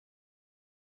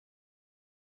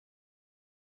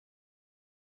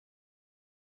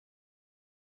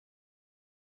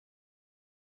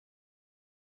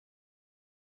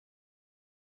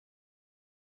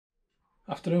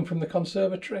Afternoon from the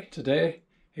conservatory. Today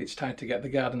it's time to get the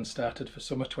garden started for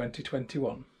summer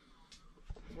 2021.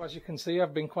 As you can see,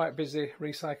 I've been quite busy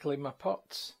recycling my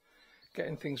pots,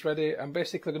 getting things ready. I'm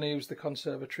basically going to use the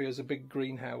conservatory as a big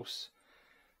greenhouse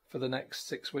for the next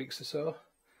 6 weeks or so.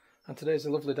 And today's a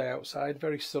lovely day outside,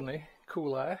 very sunny,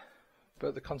 cool air,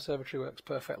 but the conservatory works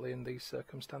perfectly in these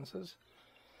circumstances.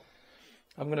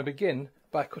 I'm going to begin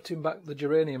by cutting back the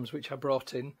geraniums which I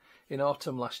brought in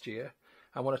autumn last year.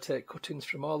 I want to take cuttings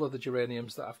from all of the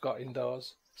geraniums that I've got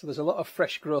indoors. So there's a lot of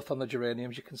fresh growth on the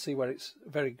geraniums. You can see where it's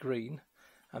very green,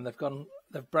 and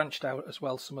they've branched out as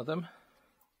well, some of them.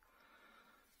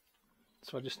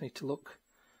 So I just need to look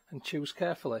and choose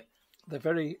carefully. They're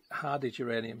very hardy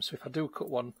geraniums, so if I do cut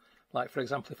one, like for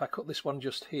example if I cut this one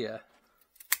just here,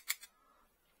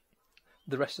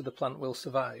 the rest of the plant will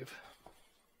survive.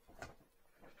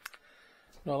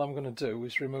 And all I'm going to do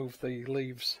is remove the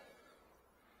leaves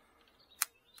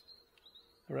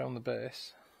around the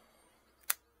base.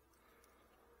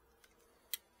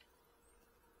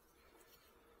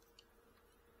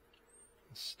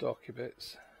 And stalky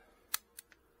bits.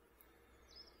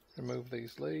 Remove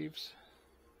these leaves.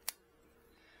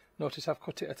 Notice I've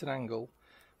cut it at an angle.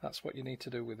 That's what you need to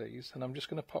do with these. And I'm just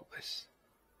going to pop this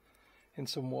in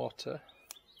some water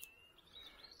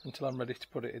until I'm ready to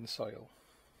put it in soil.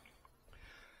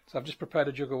 So I've just prepared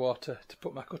a jug of water to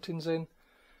put my cuttings in,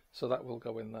 so that will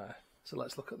go in there. So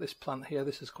let's look at this plant here.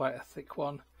 This is quite a thick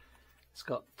one. It's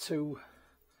got two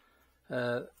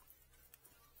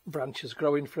branches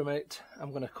growing from it.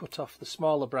 I'm going to cut off the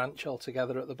smaller branch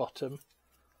altogether at the bottom.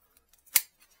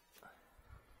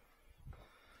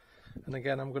 And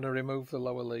again, I'm going to remove the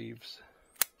lower leaves.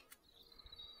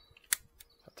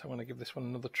 In fact, I want to give this one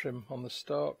another trim on the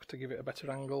stalk to give it a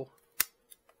better angle.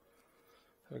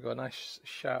 There we go, a nice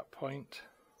sharp point.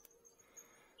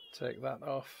 Take that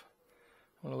off.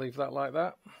 I'm going to leave that like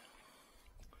that.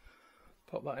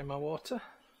 Pop that in my water.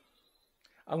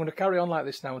 I'm going to carry on like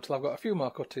this now until I've got a few more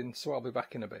cuttings, so I'll be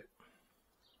back in a bit.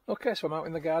 Okay, so I'm out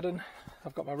in the garden.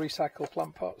 I've got my recycled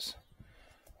plant pots,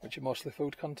 which are mostly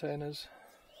food containers,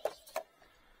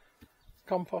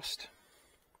 compost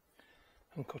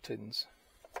and cuttings.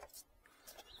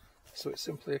 So it's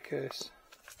simply a case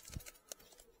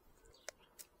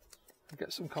of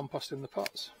get some compost in the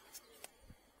pots.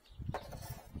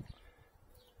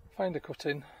 Find a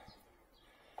cutting,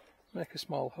 make a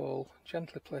small hole,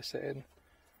 gently place it in,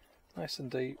 nice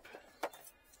and deep,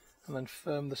 and then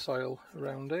firm the soil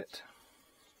around it.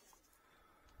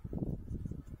 And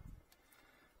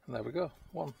there we go,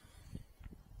 one.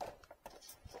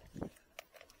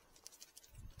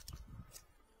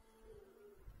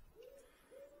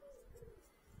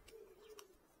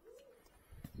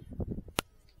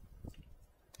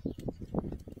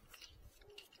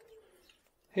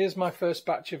 Here's my first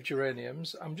batch of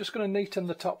geraniums. I'm just going to neaten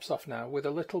the tops off now with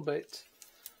a little bit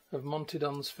of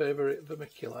Montedon's favourite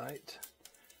vermiculite.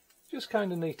 Just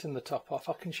kind of neaten the top off.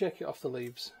 I can shake it off the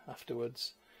leaves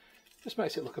afterwards. Just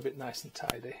makes it look a bit nice and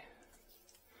tidy.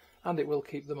 And it will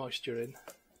keep the moisture in.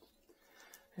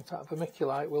 In fact,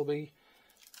 vermiculite will be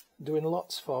doing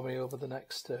lots for me over the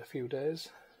next few days.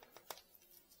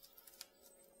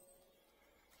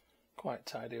 Quite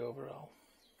tidy overall.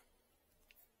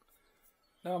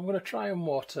 Now I'm going to try and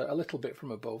water a little bit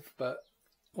from above, but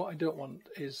what I don't want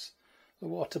is the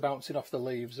water bouncing off the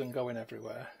leaves and going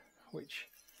everywhere, which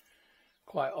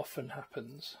quite often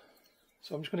happens.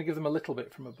 So I'm just going to give them a little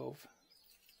bit from above.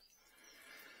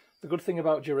 The good thing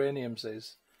about geraniums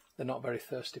is they're not very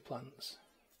thirsty plants,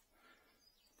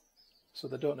 so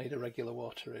they don't need a regular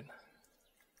watering.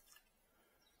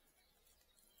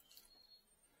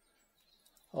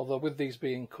 Although with these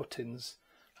being cuttings,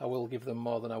 I will give them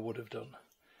more than I would have done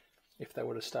if they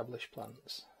were established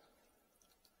plants.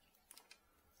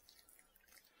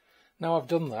 Now I've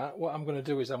done that, what I'm going to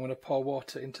do is I'm going to pour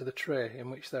water into the tray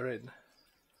in which they're in.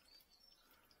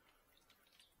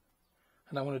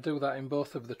 And I want to do that in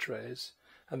both of the trays,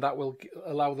 and that will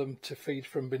allow them to feed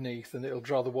from beneath, and it'll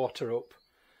draw the water up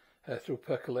through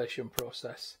percolation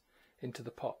process into the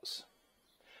pots.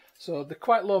 So they're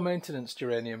quite low maintenance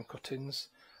geranium cuttings.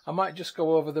 I might just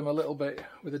go over them a little bit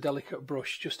with a delicate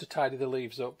brush just to tidy the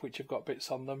leaves up, which have got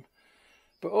bits on them.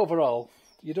 But overall,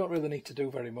 you don't really need to do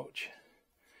very much.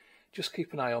 Just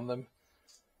keep an eye on them,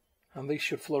 and these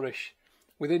should flourish.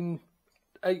 Within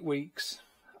 8 weeks,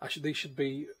 these should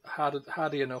be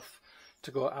hardy enough to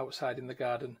go outside in the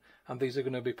garden, and these are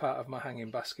going to be part of my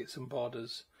hanging baskets and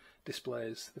borders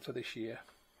displays for this year.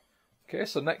 Okay,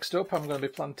 so next up I'm going to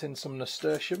be planting some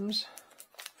nasturtiums,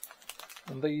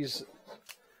 and these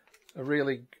are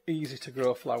really easy to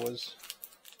grow flowers.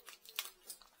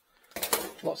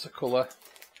 Lots of colour,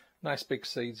 Nice big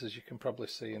seeds, as you can probably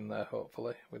see in there,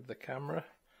 hopefully, with the camera.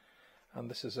 And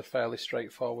this is a fairly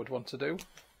straightforward one to do.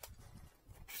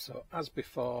 So as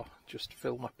before, just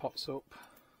fill my pots up.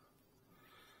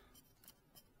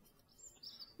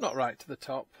 Not right to the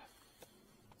top.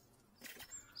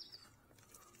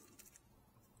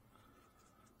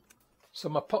 So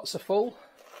my pots are full,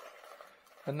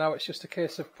 and now it's just a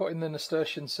case of putting the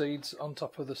nasturtium seeds on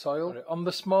top of the soil. On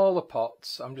the smaller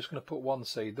pots, I'm just going to put one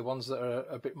seed, the ones that are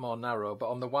a bit more narrow, but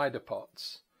on the wider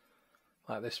pots,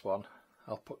 like this one,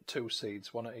 I'll put 2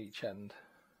 seeds, one at each end.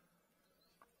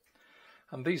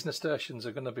 And these nasturtiums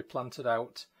are going to be planted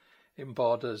out in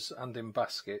borders and in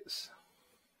baskets.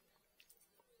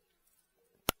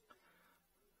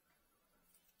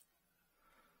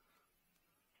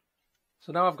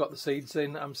 So now I've got the seeds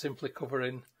in, I'm simply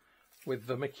covering with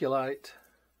vermiculite.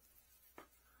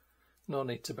 No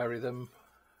need to bury them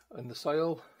in the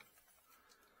soil.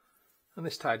 And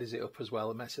this tidies it up as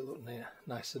well, it makes it look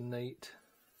nice and neat.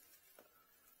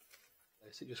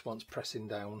 It just wants pressing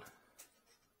down,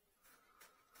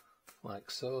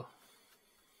 like so.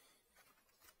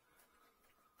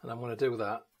 And I'm going to do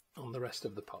that on the rest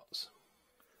of the pots.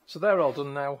 So they're all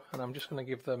done now, and I'm just going to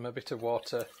give them a bit of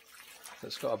water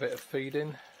that's got a bit of feed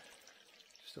in,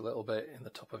 just a little bit in the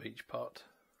top of each pot.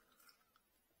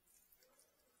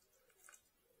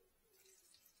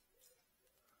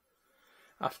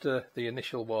 After the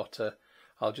initial water,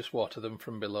 I'll just water them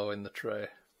from below in the tray.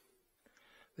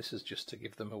 This is just to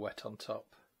give them a wet on top.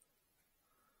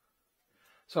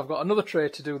 So I've got another tray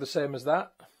to do the same as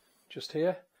that, just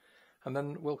here, and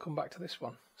then we'll come back to this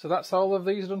one. So that's all of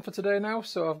these done for today now.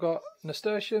 So I've got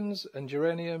nasturtiums and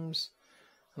geraniums,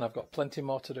 and I've got plenty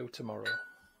more to do tomorrow.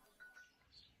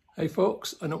 Hey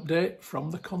folks, an update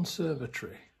from the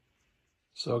conservatory.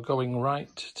 So going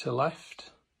right to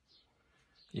left,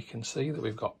 you can see that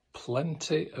we've got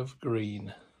plenty of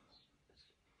green.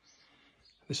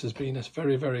 This has been a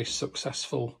very, very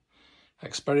successful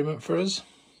experiment for us.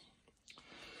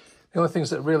 The only things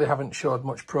that really haven't showed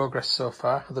much progress so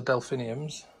far are the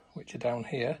delphiniums, which are down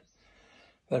here.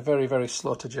 They're very, very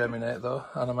slow to germinate though,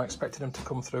 and I'm expecting them to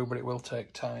come through, but it will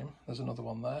take time. There's another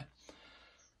one there.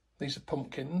 These are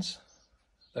pumpkins.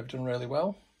 They've done really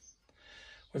well.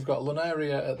 We've got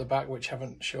lunaria at the back, which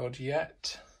haven't showed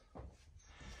yet.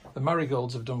 The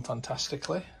marigolds have done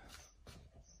fantastically.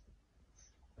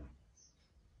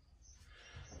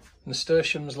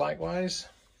 Nasturtiums likewise.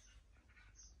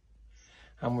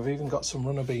 And we've even got some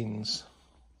runner beans.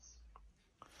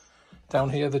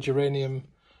 Down here, the geranium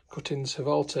cuttings have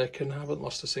all taken, I haven't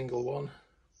lost a single one.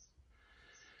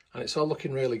 And it's all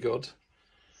looking really good.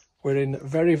 We're in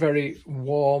very, very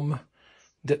warm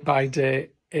by day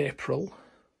April,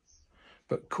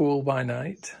 but cool by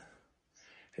night.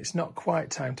 It's not quite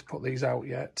time to put these out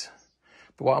yet.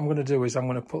 But what I'm going to do is I'm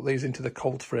going to put these into the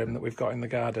cold frame that we've got in the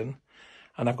garden.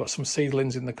 And I've got some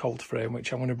seedlings in the cold frame,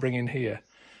 which I'm going to bring in here.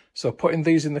 So putting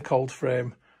these in the cold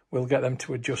frame will get them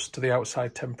to adjust to the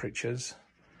outside temperatures.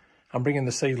 And bringing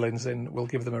the seedlings in will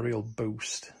give them a real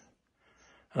boost.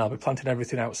 And I'll be planting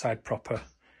everything outside proper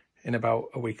in about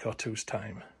a week or two's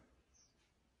time.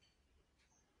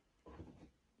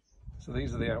 So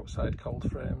these are the outside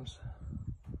cold frames,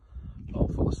 all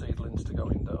full of seedlings to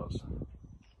go indoors.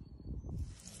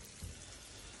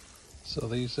 So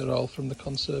these are all from the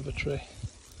conservatory,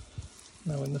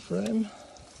 now in the frame.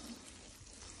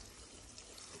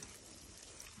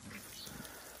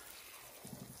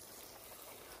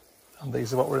 And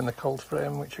these are what were in the cold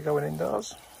frame, which are going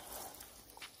indoors.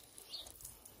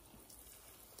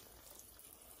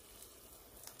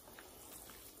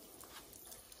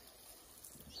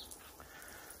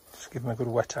 Just give them a good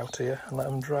wet out here and let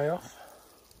them dry off.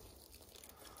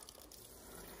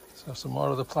 So some more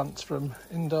of the plants from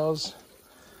indoors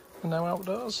are now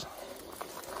outdoors.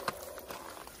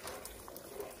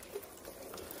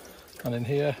 And in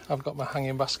here I've got my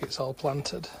hanging baskets all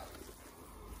planted.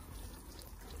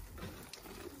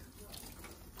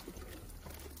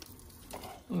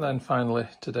 And then finally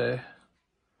today,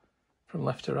 from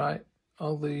left to right,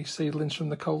 all the seedlings from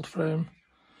the cold frame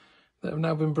that have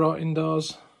now been brought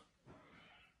indoors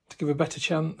to give a better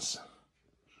chance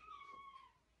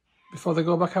before they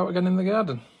go back out again in the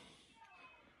garden.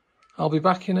 I'll be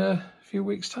back in a few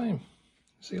weeks' time.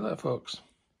 See you later, folks.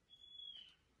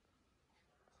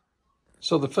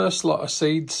 So the first lot of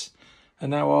seeds are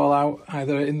now all out,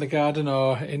 either in the garden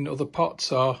or in other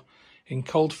pots or in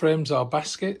cold frames or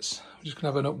baskets. I'm just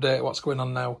going to have an update of what's going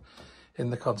on now in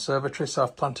the conservatory. So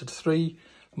I've planted 3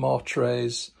 more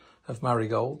trays of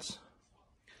marigolds.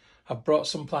 I've brought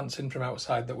some plants in from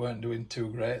outside that weren't doing too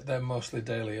great. They're mostly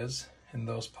dahlias in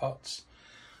those pots.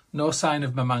 No sign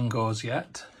of my mangoes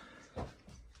yet.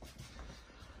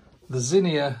 The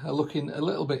zinnia are looking a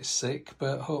little bit sick,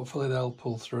 but hopefully they'll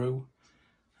pull through.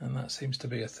 And that seems to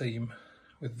be a theme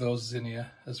with those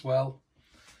zinnia as well.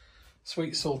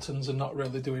 Sweet sultans are not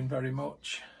really doing very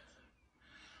much.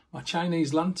 My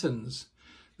Chinese lanterns,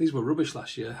 these were rubbish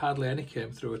last year. Hardly any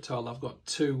came through at all. I've got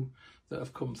 2 that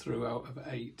have come through out of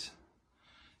 8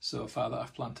 so far that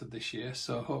I've planted this year.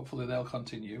 So hopefully they'll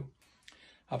continue.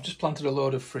 I've just planted a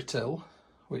load of fritil,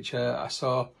 which I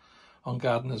saw on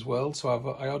Gardener's World.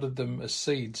 So I ordered them as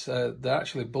seeds. They're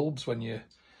actually bulbs when you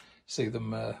see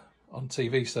them on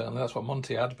TV, certainly. That's what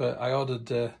Monty had. But I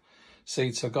ordered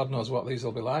seeds, so God knows what these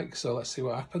will be like. So let's see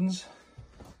what happens.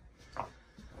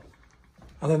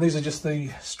 And then these are just the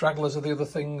stragglers of the other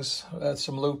things.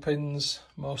 Some lupins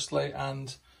mostly,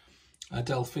 and a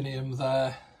delphinium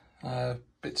there.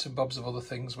 Bits and bobs of other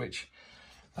things which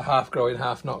are half growing,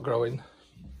 half not growing.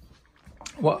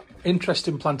 What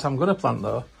interesting plant I'm going to plant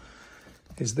though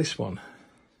is this one.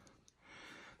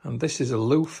 And this is a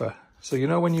loofah. So you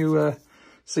know when you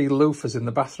see loofahs in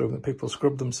the bathroom that people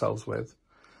scrub themselves with?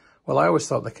 Well, I always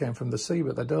thought they came from the sea,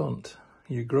 but they don't.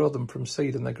 You grow them from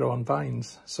seed and they grow on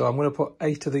vines. So I'm going to put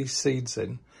 8 of these seeds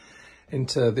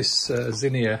into this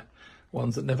zinnia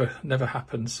ones that never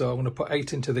happened. So I'm going to put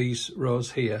 8 into these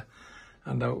rows here,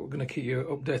 and I'm going to keep you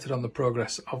updated on the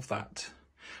progress of that.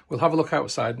 We'll have a look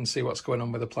outside and see what's going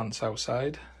on with the plants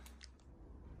outside.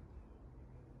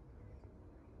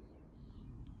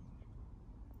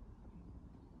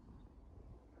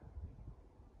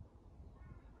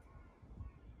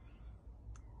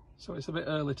 So it's a bit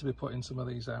early to be putting some of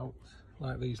these out,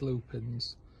 like these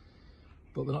lupins,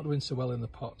 but they're not doing so well in the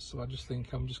pots, so I just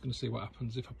think I'm just going to see what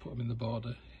happens if I put them in the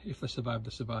border. If they survive,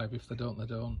 they survive. If they don't, they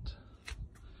don't.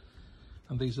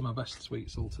 And these are my best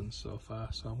sweet sultans so far,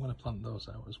 so I'm going to plant those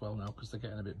out as well now because they're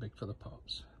getting a bit big for the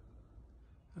pots.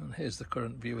 And here's the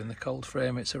current view in the cold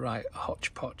frame. It's a right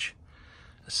hodgepodge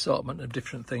assortment of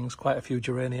different things. Quite a few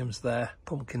geraniums there.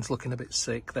 Pumpkins looking a bit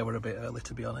sick. They were a bit early,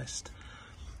 to be honest.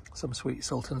 Some sweet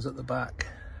sultans at the back,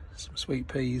 some sweet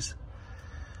peas,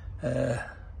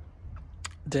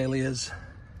 dahlias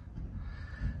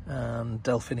and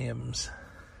delphiniums.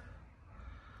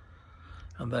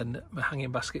 And then my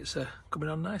hanging baskets are coming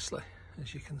on nicely,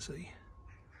 as you can see.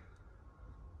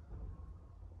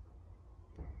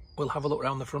 We'll have a look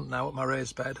around the front now at my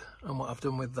raised bed and what I've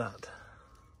done with that.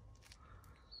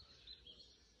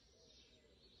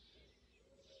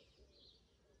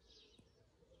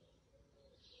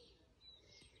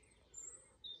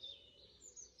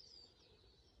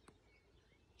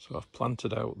 So I've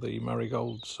planted out the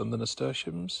marigolds and the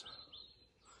nasturtiums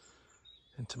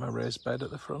into my raised bed at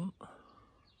the front.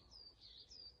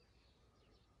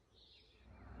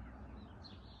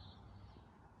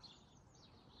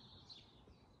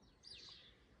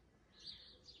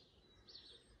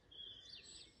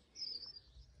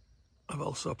 I've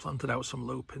also planted out some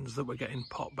lupins that were getting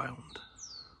pot bound.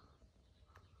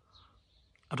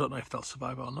 I don't know if they'll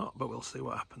survive or not, but we'll see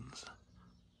what happens.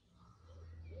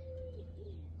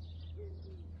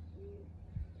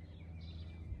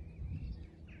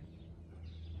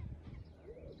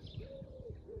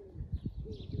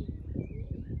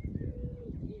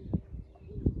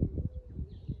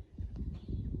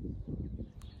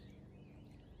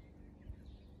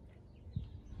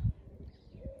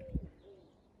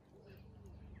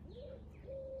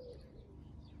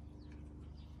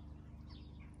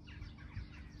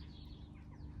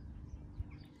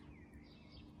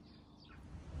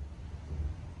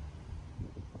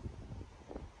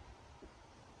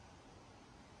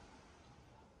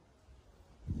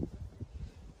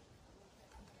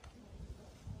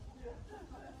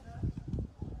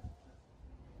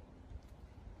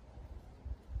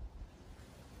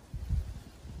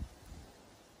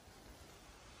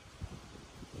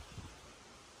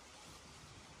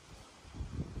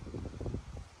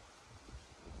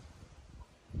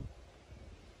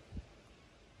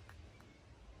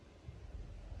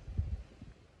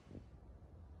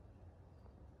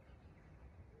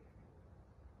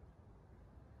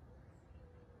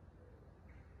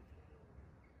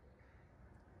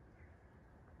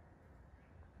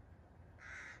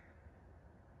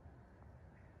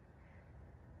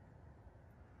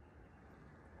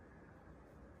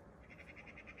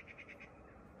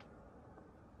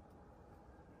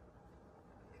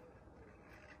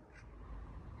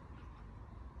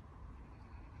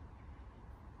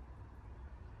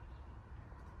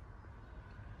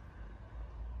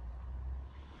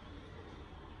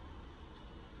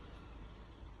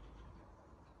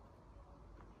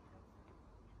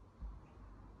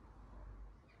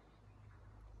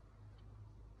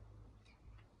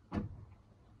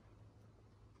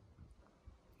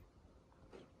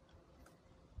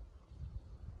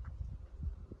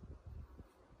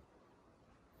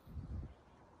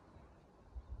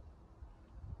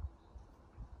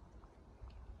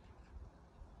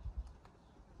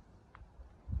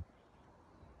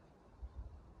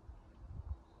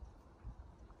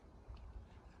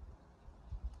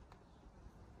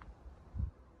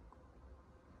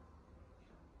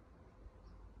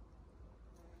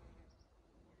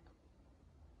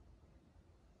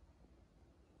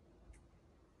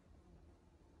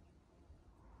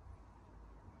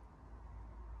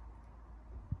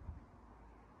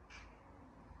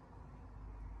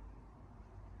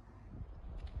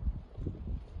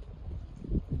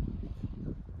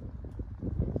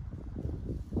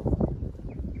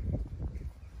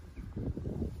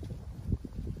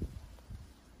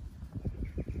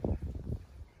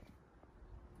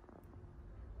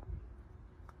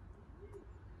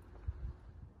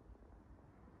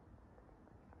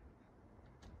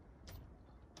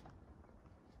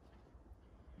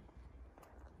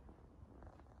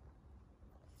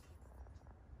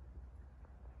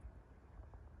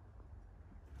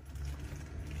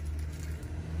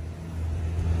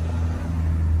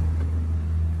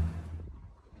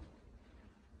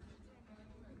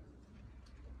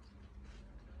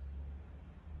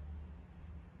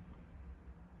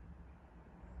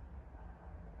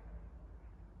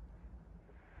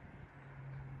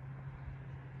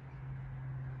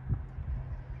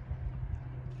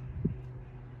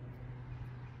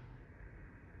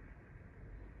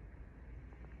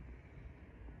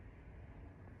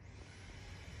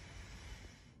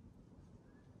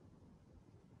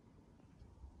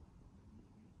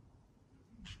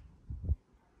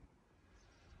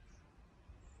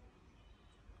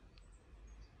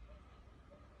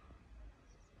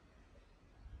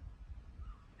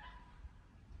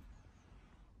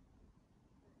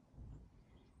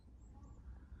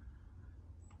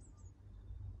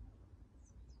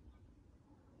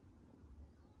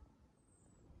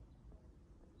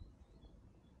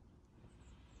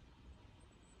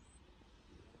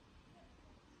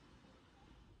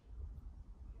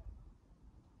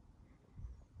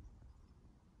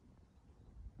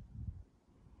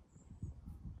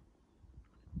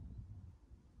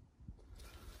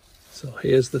 So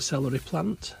here's the celery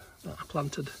plant that I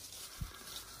planted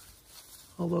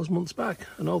all those months back,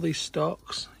 and all these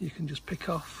stalks you can just pick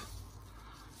off,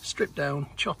 strip down,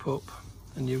 chop up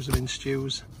and use them in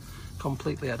stews.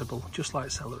 Completely edible, just like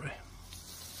celery.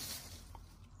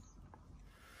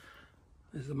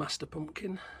 There's the master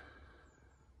pumpkin.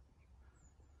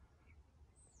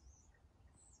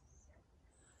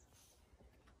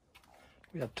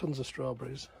 We had tons of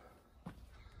strawberries.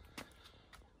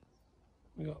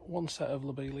 We got one set of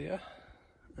lobelia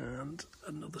and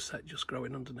another set just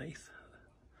growing underneath.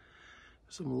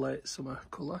 Some late summer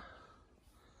colour.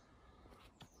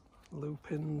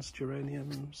 Lupins,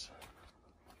 geraniums.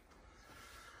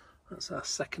 That's our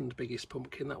second biggest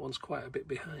pumpkin. That one's quite a bit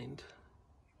behind.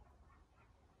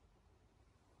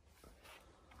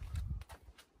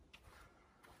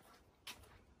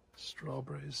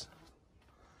 Strawberries.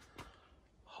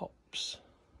 Hops.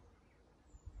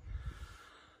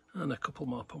 And a couple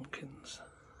more pumpkins.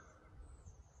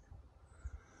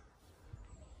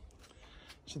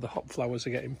 So the hop flowers are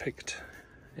getting picked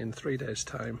in 3 days'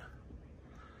 time,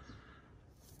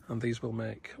 and these will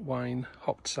make wine,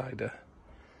 hopped cider,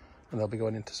 and they'll be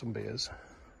going into some beers,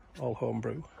 all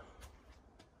homebrew.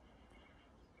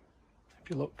 If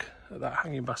you look at that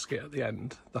hanging basket at the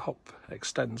end, the hop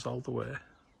extends all the way.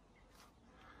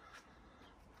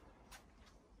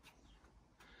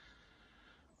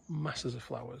 Masses of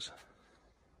flowers.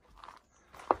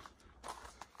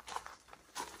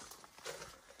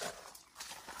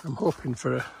 I'm hoping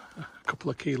for a couple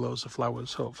of kilos of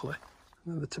flowers, hopefully.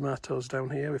 And then the tomatoes down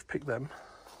here, we've picked them.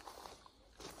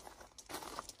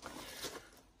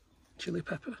 Chili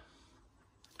pepper.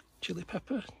 Chili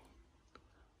pepper.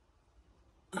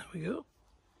 There we go.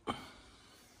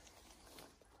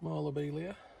 More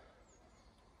lobelia.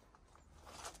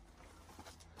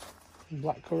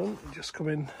 Blackcurrant, just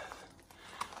coming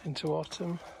into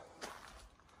autumn.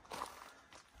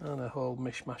 And a whole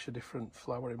mishmash of different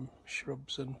flowering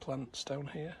shrubs and plants down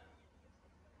here.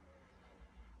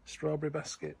 Strawberry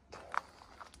basket.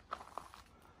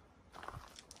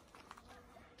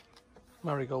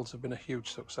 Marigolds have been a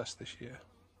huge success this year.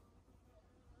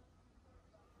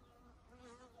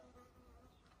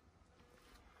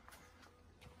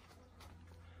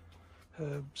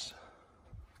 Herbs.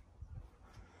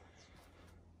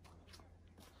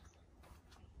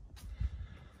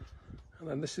 And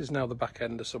then this is now the back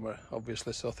end of summer,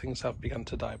 obviously, so things have begun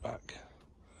to die back.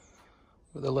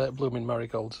 But the late blooming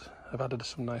marigolds have added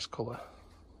some nice colour.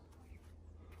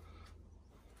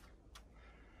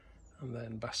 And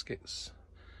then baskets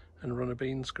and runner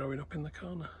beans growing up in the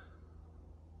corner.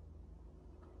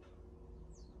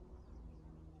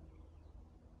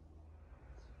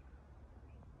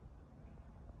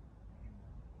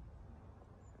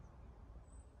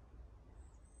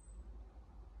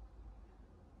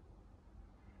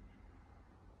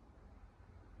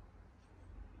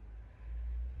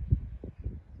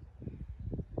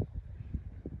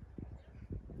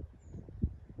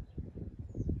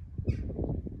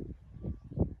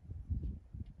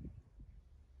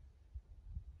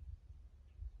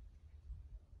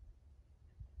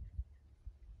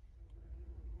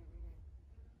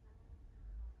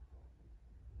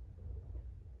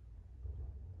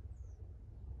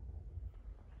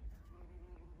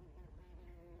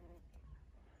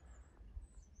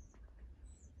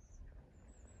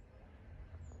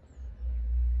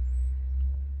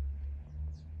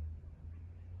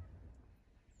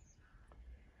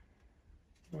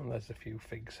 And there's a few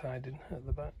figs hiding at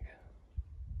the back.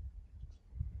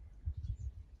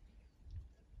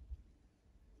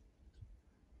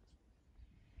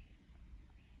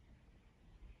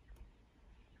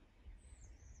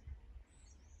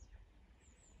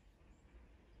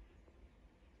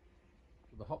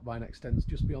 The hop vine extends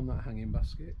just beyond that hanging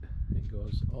basket. It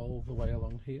goes all the way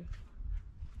along here.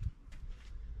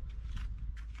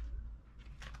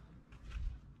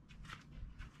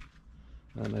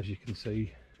 And as you can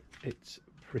see, it's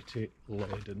pretty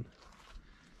laden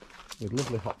with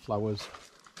lovely hop flowers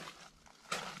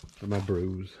for my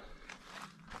brews.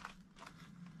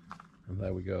 And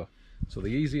there we go. So the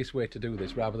easiest way to do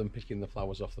this, rather than picking the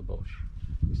flowers off the bush,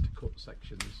 is to cut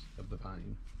sections of the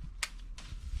vine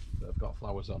that have got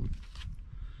flowers on,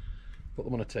 put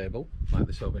them on a table like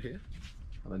this over here,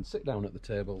 and then sit down at the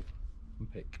table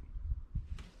and pick.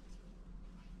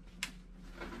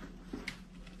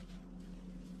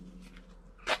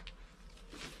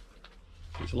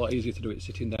 It's a lot easier to do it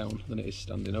sitting down than it is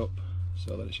standing up,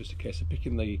 so that it's just a case of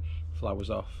picking the flowers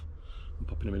off and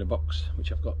popping them in a box,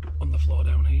 which I've got on the floor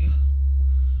down here.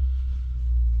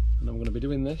 And I'm going to be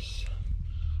doing this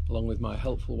along with my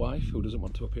helpful wife, who doesn't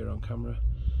want to appear on camera,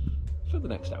 for the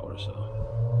next hour or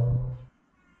so.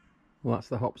 Well, that's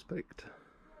the hops picked.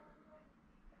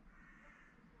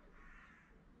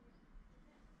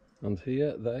 And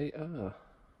here they are.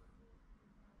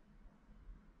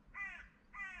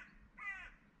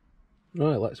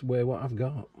 Right, let's weigh what I've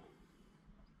got.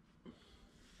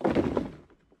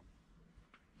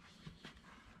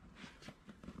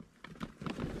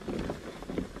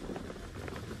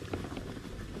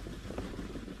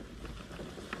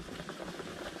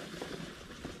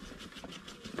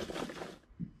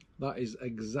 That is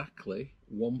exactly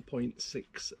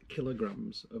 1.6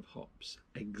 kilograms of hops.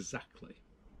 Exactly.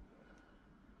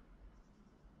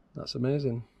 That's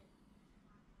amazing.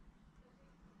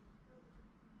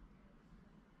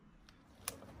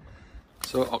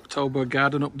 So, October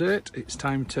garden update. It's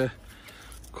time to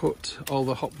cut all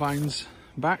the hop vines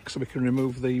back so we can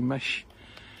remove the mesh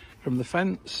from the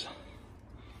fence.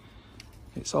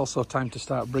 It's also time to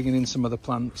start bringing in some of the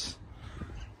plants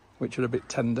which are a bit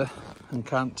tender and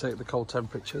can't take the cold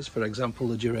temperatures, for example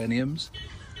the geraniums.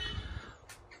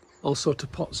 Also to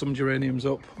pot some geraniums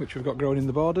up which we've got growing in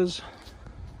the borders,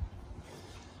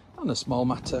 and a small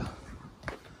matter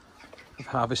of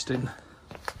harvesting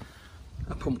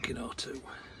a pumpkin or two.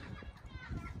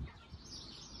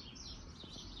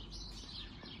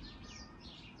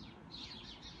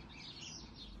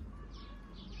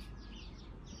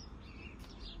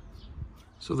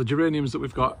 So the geraniums that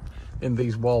we've got in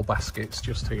these wall baskets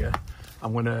just here,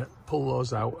 I'm going to pull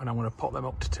those out and I'm going to pot them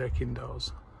up to take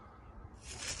indoors.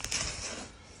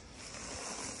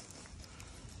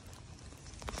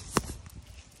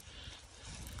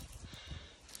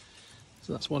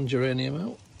 So that's one geranium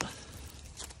out.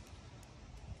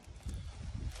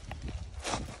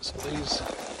 So these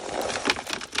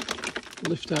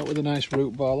lift out with a nice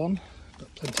root ball on.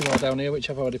 Got plenty more down here which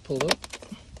I've already pulled up.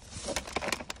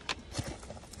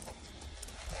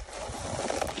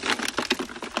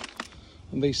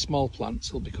 And these small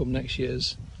plants will become next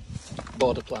year's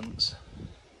border plants.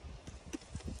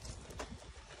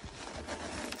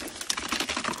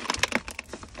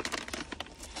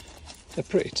 They're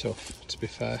pretty tough, to be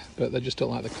fair, but they just don't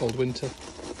like the cold winter.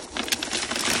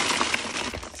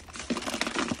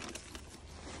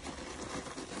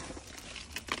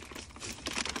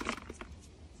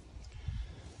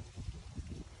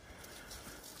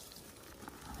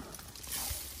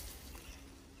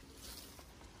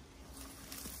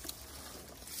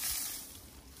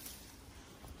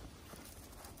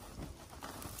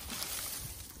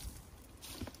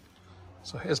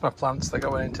 So here's my plants, they're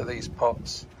going into these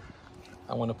pots.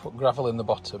 I'm going to put gravel in the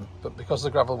bottom, but because the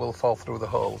gravel will fall through the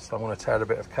holes, I'm going to tear a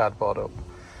bit of cardboard up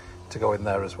to go in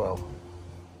there as well.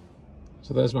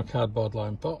 So there's my cardboard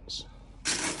lined pots.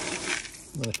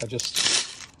 And if I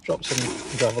just drop some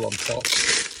gravel on top,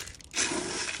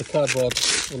 the cardboard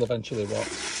will eventually rot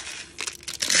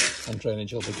and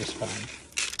drainage will be just fine.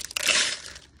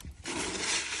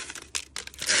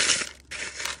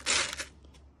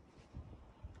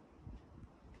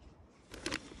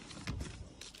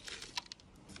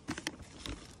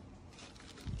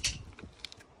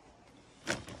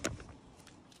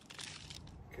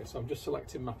 So I'm just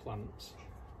selecting my plants,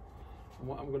 and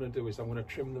what I'm going to do is I'm going to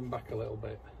trim them back a little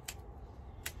bit.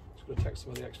 Just going to take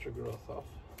some of the extra growth off.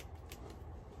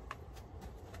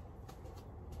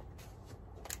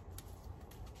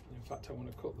 In fact, I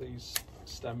want to cut these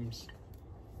stems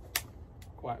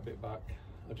quite a bit back.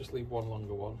 I'll just leave one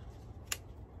longer one,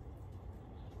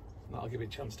 and that'll give it a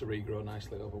chance to regrow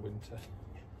nicely over winter.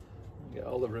 Get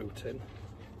all the root in.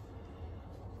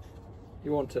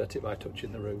 You won't hurt it by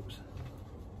touching the roots.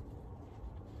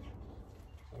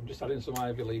 I'm just adding some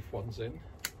ivy leaf ones in,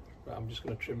 but I'm just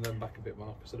going to trim them back a bit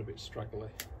more because they're a bit straggly.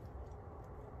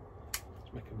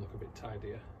 Just make them look a bit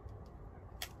tidier.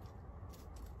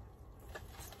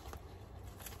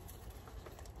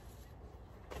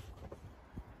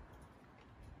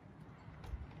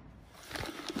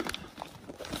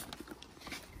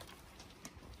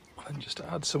 And just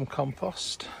add some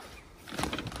compost.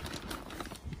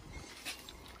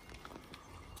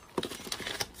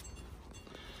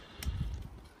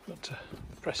 To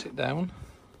press it down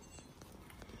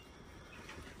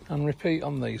and repeat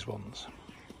on these ones.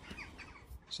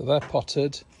 So they're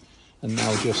potted, and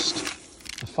now just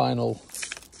a final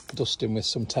dusting with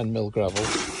some 10mm gravel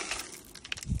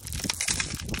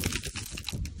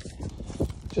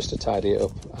just to tidy it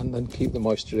up and then keep the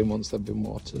moisture in once they've been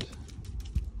watered,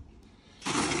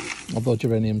 although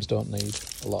geraniums don't need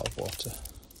a lot of water.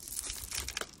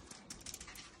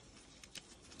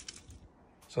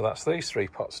 So that's these 3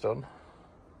 pots done.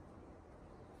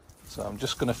 So I'm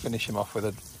just going to finish them off with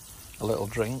a little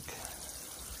drink.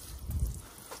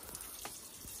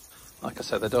 Like I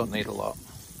said, they don't need a lot.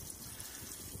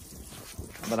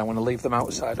 And then I want to leave them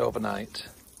outside overnight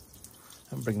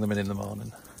and bring them in the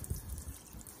morning.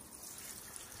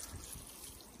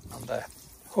 And their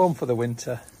home for the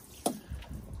winter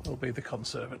will be the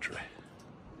conservatory.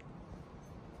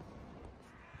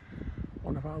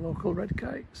 One of our local red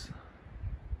kites.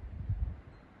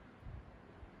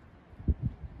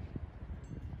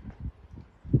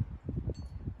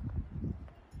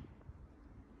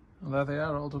 And there they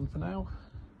are, all done for now.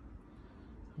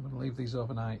 I'm going to leave these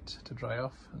overnight to dry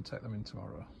off and take them in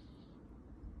tomorrow.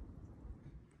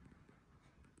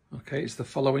 Okay, it's the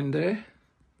following day.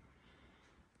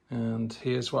 And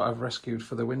here's what I've rescued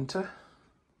for the winter.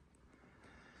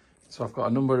 So I've got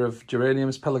a number of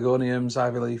geraniums, pelargoniums,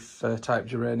 ivy leaf type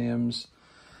geraniums.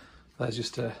 There's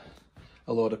just a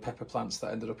load of pepper plants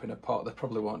that ended up in a pot. They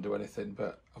probably won't do anything,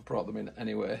 but I've brought them in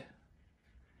anyway.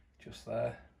 Just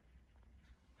there.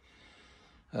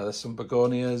 There's some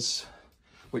begonias,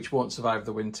 which won't survive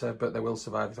the winter, but they will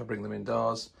survive if I bring them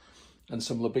indoors. And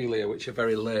some lobelia, which are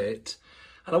very late.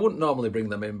 And I wouldn't normally bring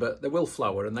them in, but they will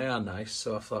flower and they are nice.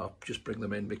 So I thought I'd just bring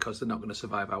them in because they're not going to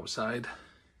survive outside.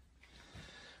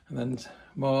 And then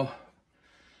more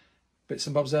bits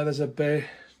and bobs there. There's a bay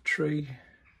tree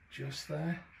just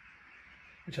there,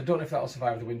 which I don't know if that'll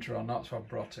survive the winter or not, so I've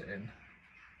brought it in.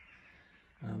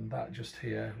 And that just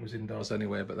here was indoors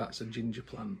anyway, but that's a ginger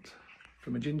plant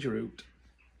from a ginger root.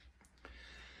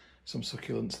 Some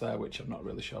succulents there, which I'm not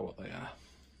really sure what they are.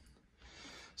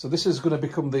 So this is going to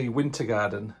become the winter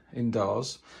garden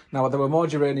indoors. Now there were more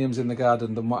geraniums in the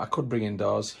garden than what I could bring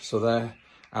indoors, so they're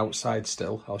outside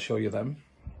still. I'll show you them.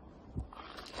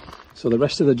 So the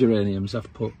rest of the geraniums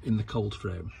I've put in the cold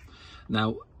frame.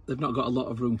 Now they've not got a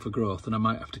lot of room for growth and I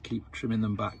might have to keep trimming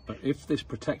them back, but if this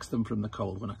protects them from the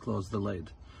cold when I close the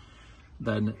lid,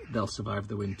 then they'll survive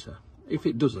the winter. If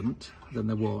it doesn't, then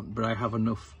they won't, but I have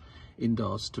enough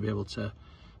indoors to be able to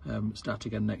start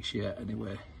again next year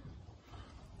anyway.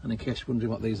 And in case you're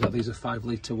wondering what these are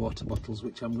 5-litre water bottles,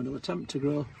 which I'm going to attempt to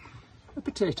grow a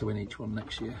potato in each one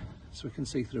next year, so we can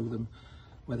see through them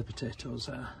where the potatoes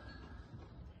are.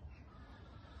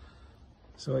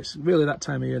 So it's really that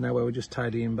time of year now where we're just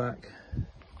tidying back.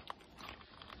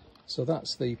 So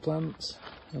that's the plants,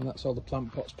 and that's all the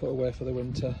plant pots put away for the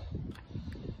winter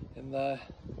in there.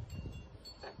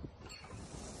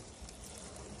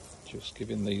 Just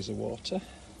giving these a water.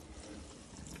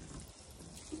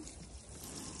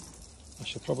 I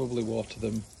should probably water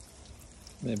them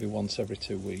maybe once every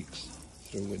 2 weeks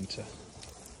through winter.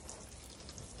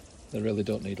 They really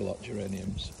don't need a lot,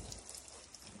 geraniums.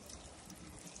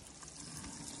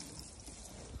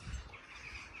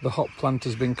 The hop plant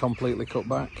has been completely cut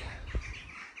back,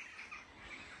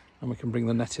 and we can bring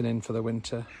the netting in for the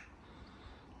winter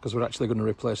because we're actually going to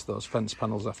replace those fence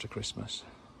panels after Christmas.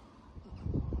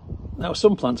 Now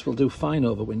some plants will do fine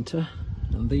over winter,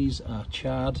 and these are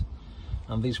chard,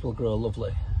 and these will grow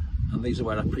lovely, and these are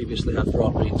where I previously had raw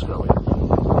beans growing.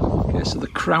 Okay, so the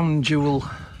crown jewel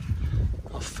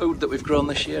of food that we've grown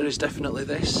this year is definitely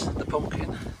this, the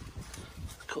pumpkin.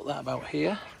 Cut that about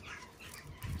here.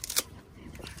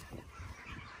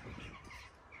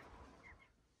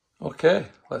 Okay,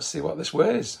 let's see what this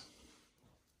weighs.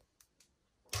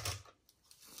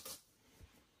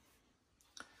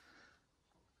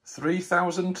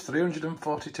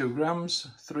 3,342 grams,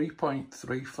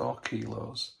 3.34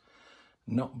 kilos.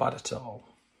 Not bad at all.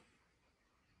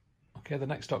 Okay, the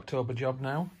next October job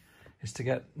now is to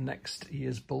get next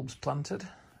year's bulbs planted.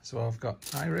 So I've got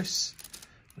iris,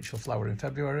 which will flower in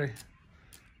February,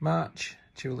 March,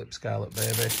 tulip, scarlet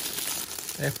baby,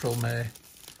 April, May,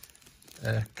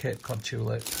 Cape Cod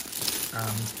tulip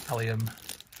and allium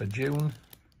for June,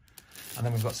 and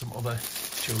then we've got some other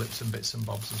tulips and bits and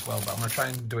bobs as well, but I'm going to try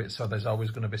and do it so there's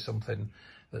always going to be something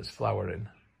that's flowering.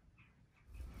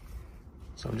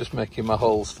 So I'm just making my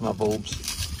holes for my bulbs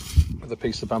with a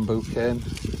piece of bamboo cane.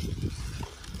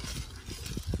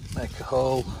 Make a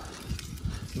hole,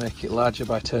 make it larger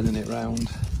by turning it round,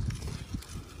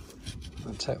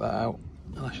 and take that out,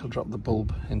 and I shall drop the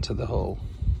bulb into the hole.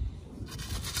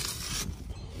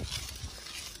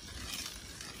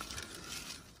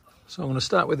 So I'm going to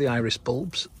start with the iris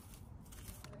bulbs,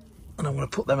 and I'm going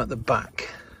to put them at the back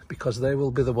because they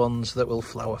will be the ones that will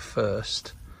flower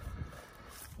first.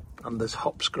 And there's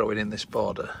hops growing in this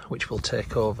border which will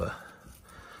take over,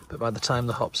 but by the time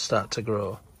the hops start to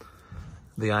grow,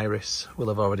 the iris will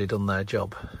have already done their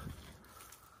job.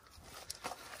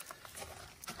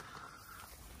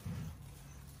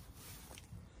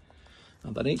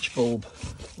 And then each bulb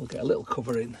will get a little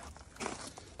covering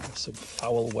of some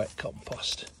foul wet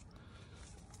compost,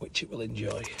 which it will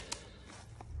enjoy.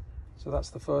 So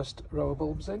that's the first row of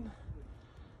bulbs in,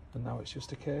 and now it's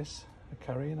just a case of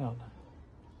carrying on.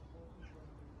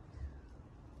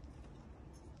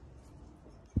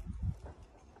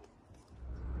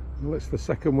 Well, it's the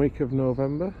second week of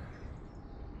November,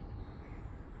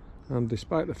 and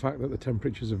despite the fact that the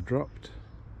temperatures have dropped,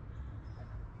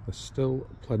 there's still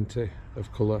plenty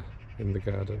of colour in the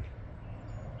garden.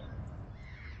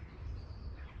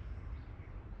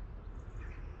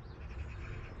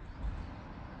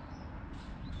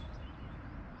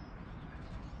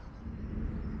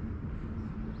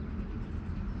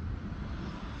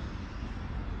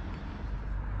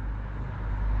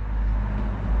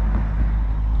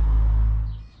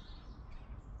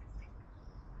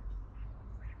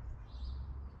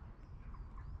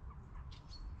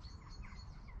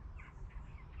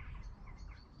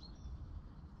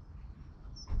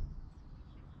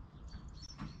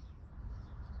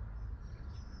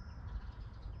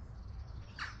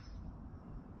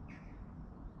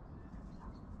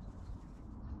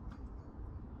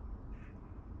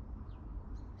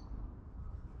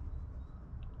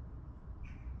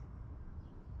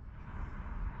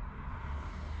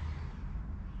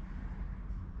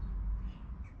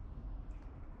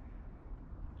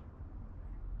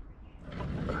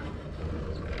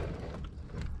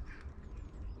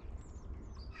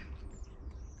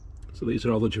 So these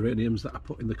are all the geraniums that I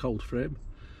put in the cold frame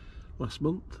last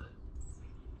month.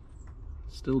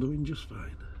 Still doing just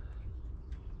fine.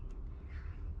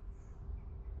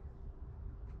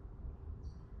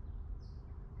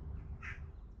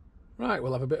 Right,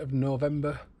 we'll have a bit of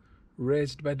November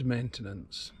raised bed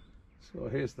maintenance. So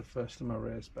here's the first of my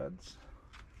raised beds.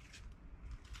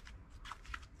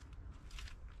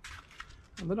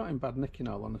 And they're not in bad nick in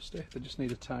all honesty, they just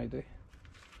need a tidy,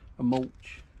 a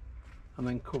mulch, and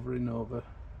then covering over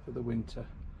for the winter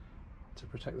to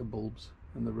protect the bulbs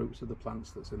and the roots of the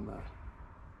plants that's in there.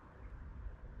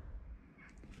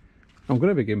 I'm going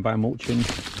to begin by mulching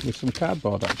with some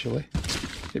cardboard actually.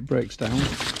 It breaks down,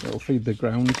 it'll feed the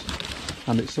ground,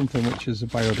 and it's something which is a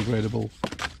biodegradable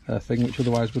thing which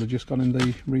otherwise would have just gone in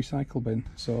the recycle bin,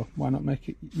 so why not make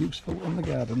it useful in the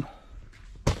garden.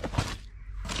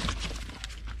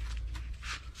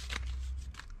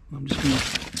 I'm just going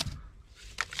to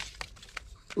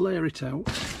layer it out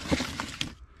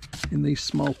in these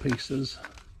small pieces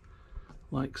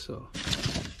like so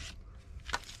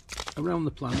around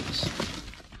the plants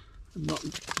and not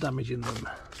damaging them.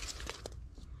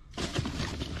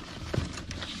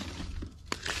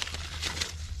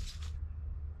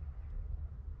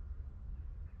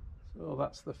 So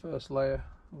that's the first layer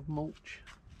of mulch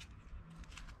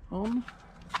on.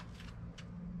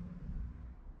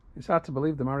 It's hard to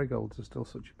believe the marigolds are still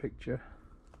such a picture.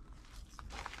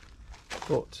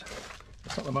 But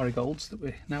it's not the marigolds that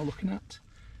we're now looking at.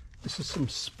 This is some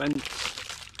spent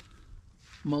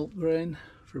malt grain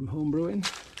from home brewing,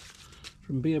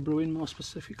 from beer brewing more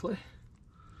specifically.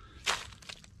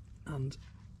 And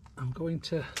I'm going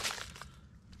to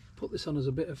put this on as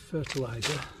a bit of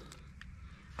fertiliser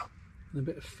and a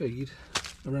bit of feed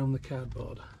around the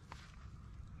cardboard.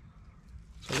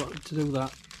 So I've got to do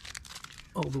that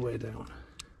all the way down.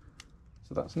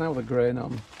 So that's now the grain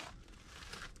on,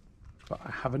 but I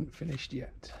haven't finished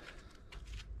yet.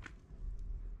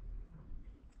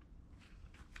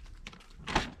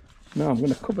 Now I'm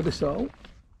going to cover this all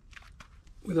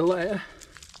with a layer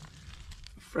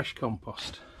of fresh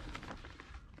compost,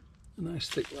 a nice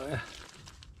thick layer,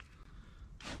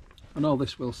 and all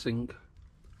this will sink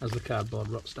as the cardboard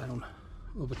rots down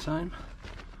over time.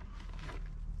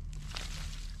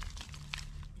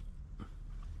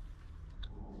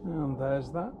 And there's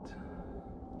that.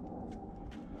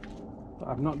 But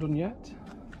I've not done yet.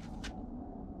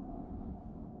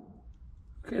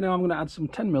 Okay, now I'm going to add some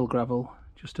 10mm gravel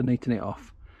just to neaten it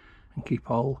off and keep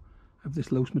all of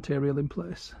this loose material in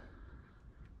place.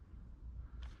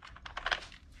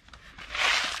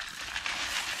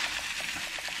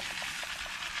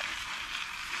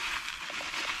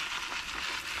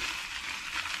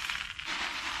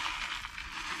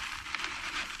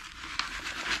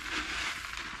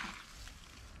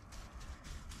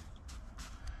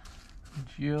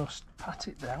 Just pat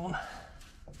it down.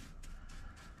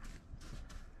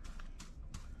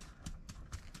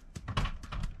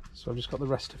 So I've just got the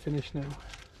rest to finish now.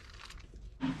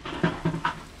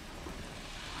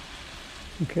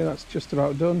 Okay, that's just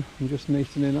about done. I'm just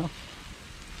neatening off,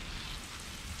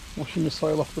 washing the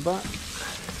soil off the back.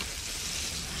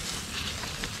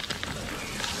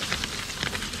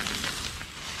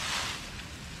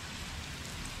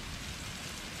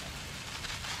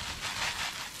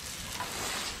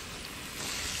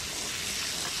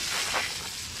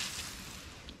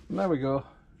 And there we go.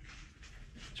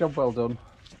 Job well done.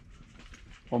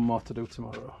 One more to do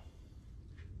tomorrow.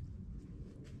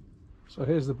 So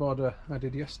here's the border I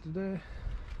did yesterday.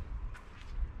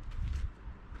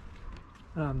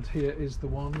 And here is the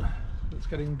one that's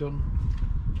getting done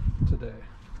today.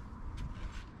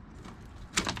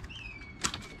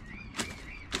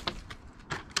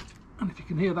 And if you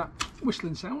can hear that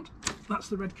whistling sound, that's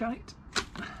the red kite.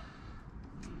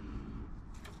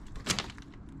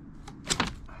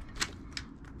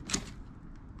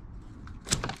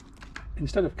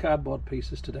 Instead of cardboard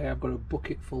pieces today, I've got a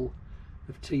bucket full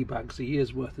of tea bags, a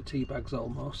year's worth of tea bags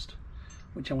almost,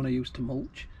 which I want to use to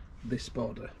mulch this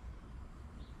border.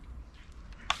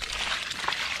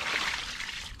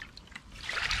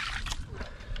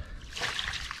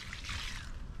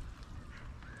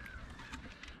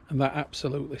 And that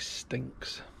absolutely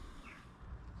stinks.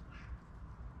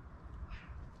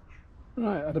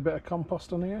 Right, add a bit of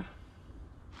compost on here.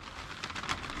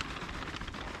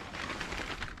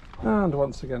 And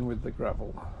once again with the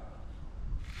gravel.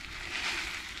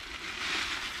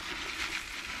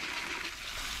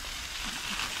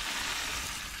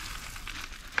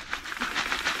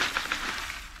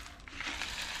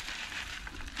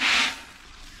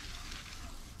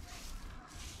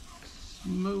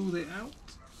 Smooth it out.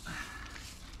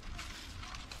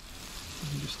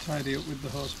 And just tidy up with the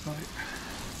hose pipe.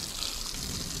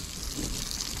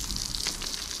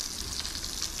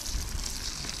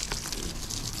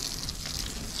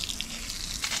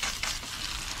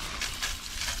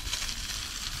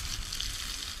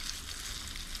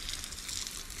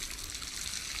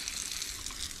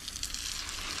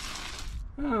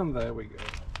 And there we go.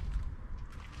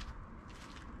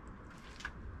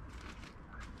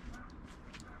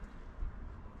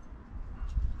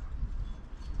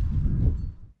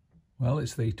 Well,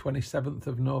 it's the 27th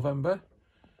of November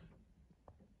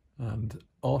and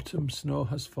autumn snow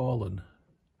has fallen.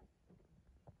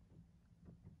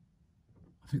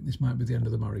 I think this might be the end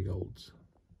of the marigolds.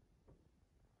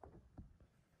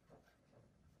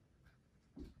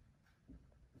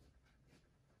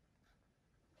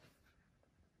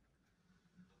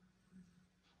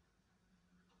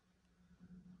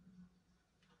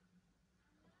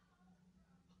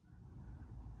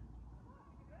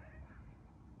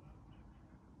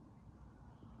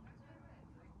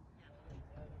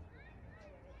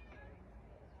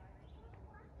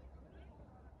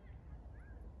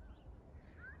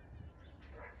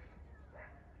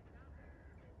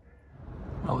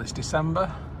 Well, it's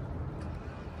December,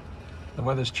 the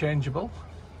weather's changeable,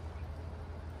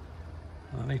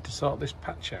 and I need to sort this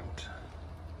patch out.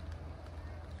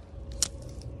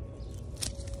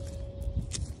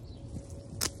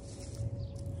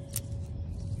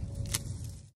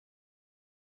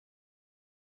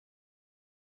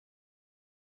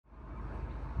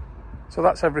 So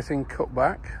that's everything cut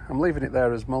back. I'm leaving it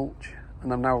there as mulch,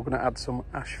 and I'm now going to add some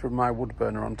ash from my wood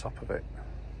burner on top of it.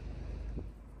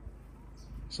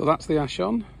 So that's the ash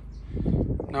on.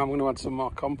 Now I'm going to add some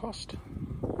more compost.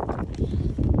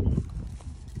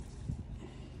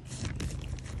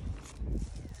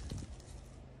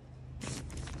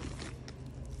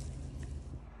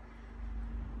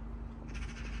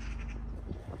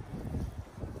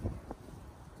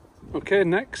 Okay,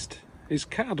 next is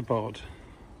cardboard.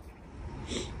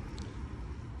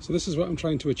 So this is what I'm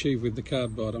trying to achieve with the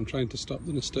cardboard. I'm trying to stop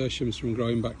the nasturtiums from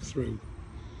growing back through.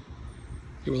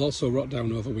 It will also rot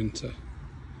down over winter.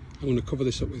 I'm going to cover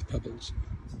this up with pebbles.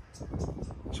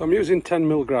 So I'm using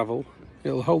 10mm gravel.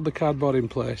 It'll hold the cardboard in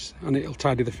place and it'll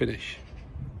tidy the finish.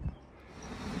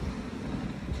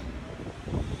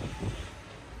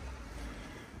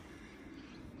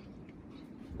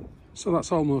 So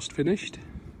that's almost finished.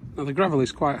 Now the gravel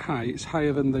is quite high. It's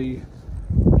higher than the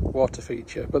water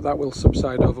feature, but that will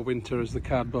subside over winter as the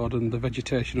cardboard and the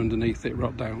vegetation underneath it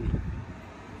rot down.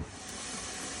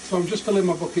 So I'm just filling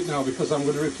my bucket now because I'm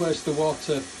going to replace the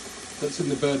water that's in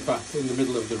the bird bath in the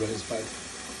middle of the raised bed.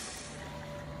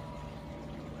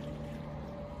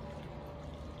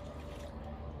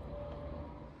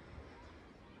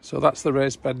 So that's the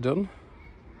raised bed done.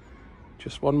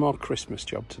 Just one more Christmas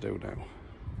job to do now.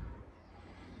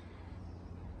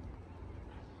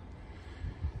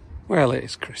 Well, it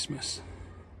is Christmas.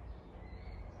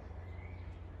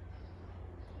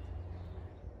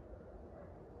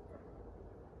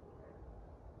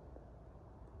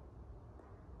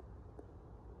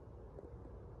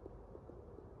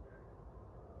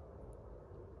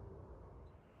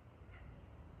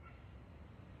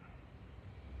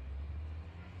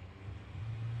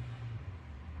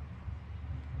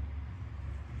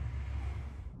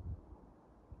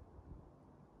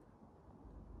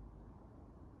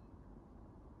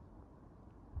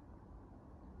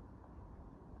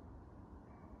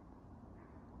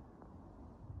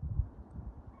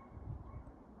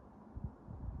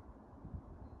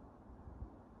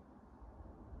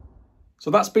 So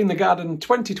that's been The Garden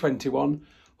 2021.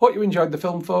 Hope you enjoyed the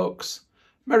film, folks.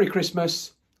 Merry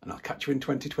Christmas, and I'll catch you in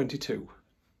 2022.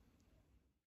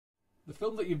 The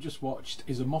film that you've just watched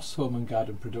is a Moss Home and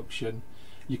Garden production.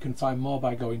 You can find more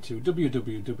by going to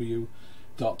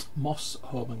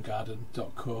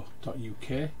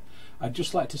www.mosshomeandgarden.co.uk. I'd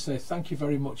just like to say thank you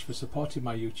very much for supporting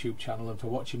my YouTube channel and for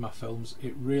watching my films.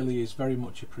 It really is very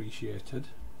much appreciated.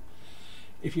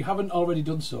 If you haven't already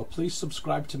done so, please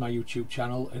subscribe to my YouTube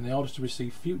channel in order to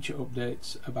receive future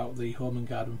updates about the home and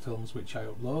garden films which I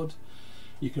upload.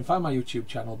 You can find my YouTube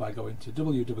channel by going to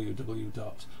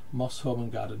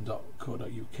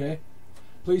www.mosshomeandgarden.co.uk.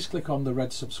 Please click on the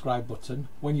red subscribe button.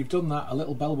 When you've done that, a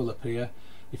little bell will appear.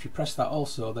 If you press that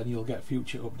also, then you'll get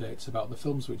future updates about the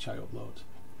films which I upload.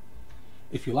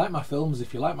 If you like my films,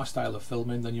 if you like my style of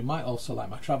filming, then you might also like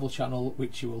my travel channel,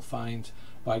 which you will find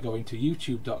by going to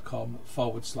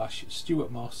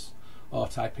youtube.com/Stuart Moss or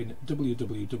type in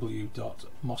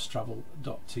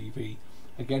www.mosstravel.tv.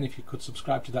 Again, if you could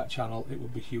subscribe to that channel, it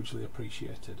would be hugely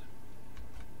appreciated.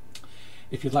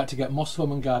 If you'd like to get Moss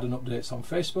Home and Garden updates on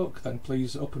Facebook, then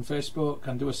please open Facebook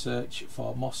and do a search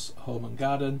for Moss Home and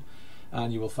Garden,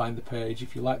 and you will find the page.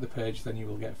 If you like the page, then you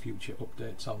will get future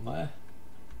updates on there.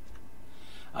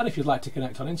 And if you'd like to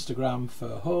connect on Instagram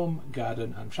for home,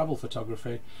 garden and travel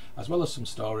photography, as well as some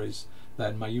stories,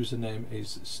 then my username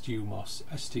is StuMoss,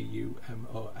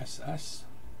 STUMOSS.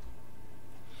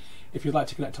 If you'd like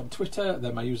to connect on Twitter,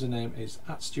 then my username is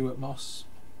 @StuartMoss.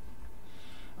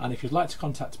 And if you'd like to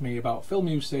contact me about film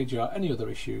usage or any other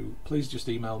issue, please just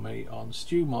email me on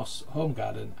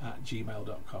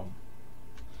stewmosshomegarden@gmail.com.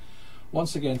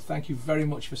 Once again, thank you very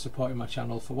much for supporting my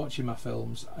channel, for watching my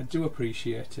films. I do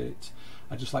appreciate it.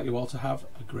 I'd just like you all to have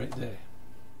a great day.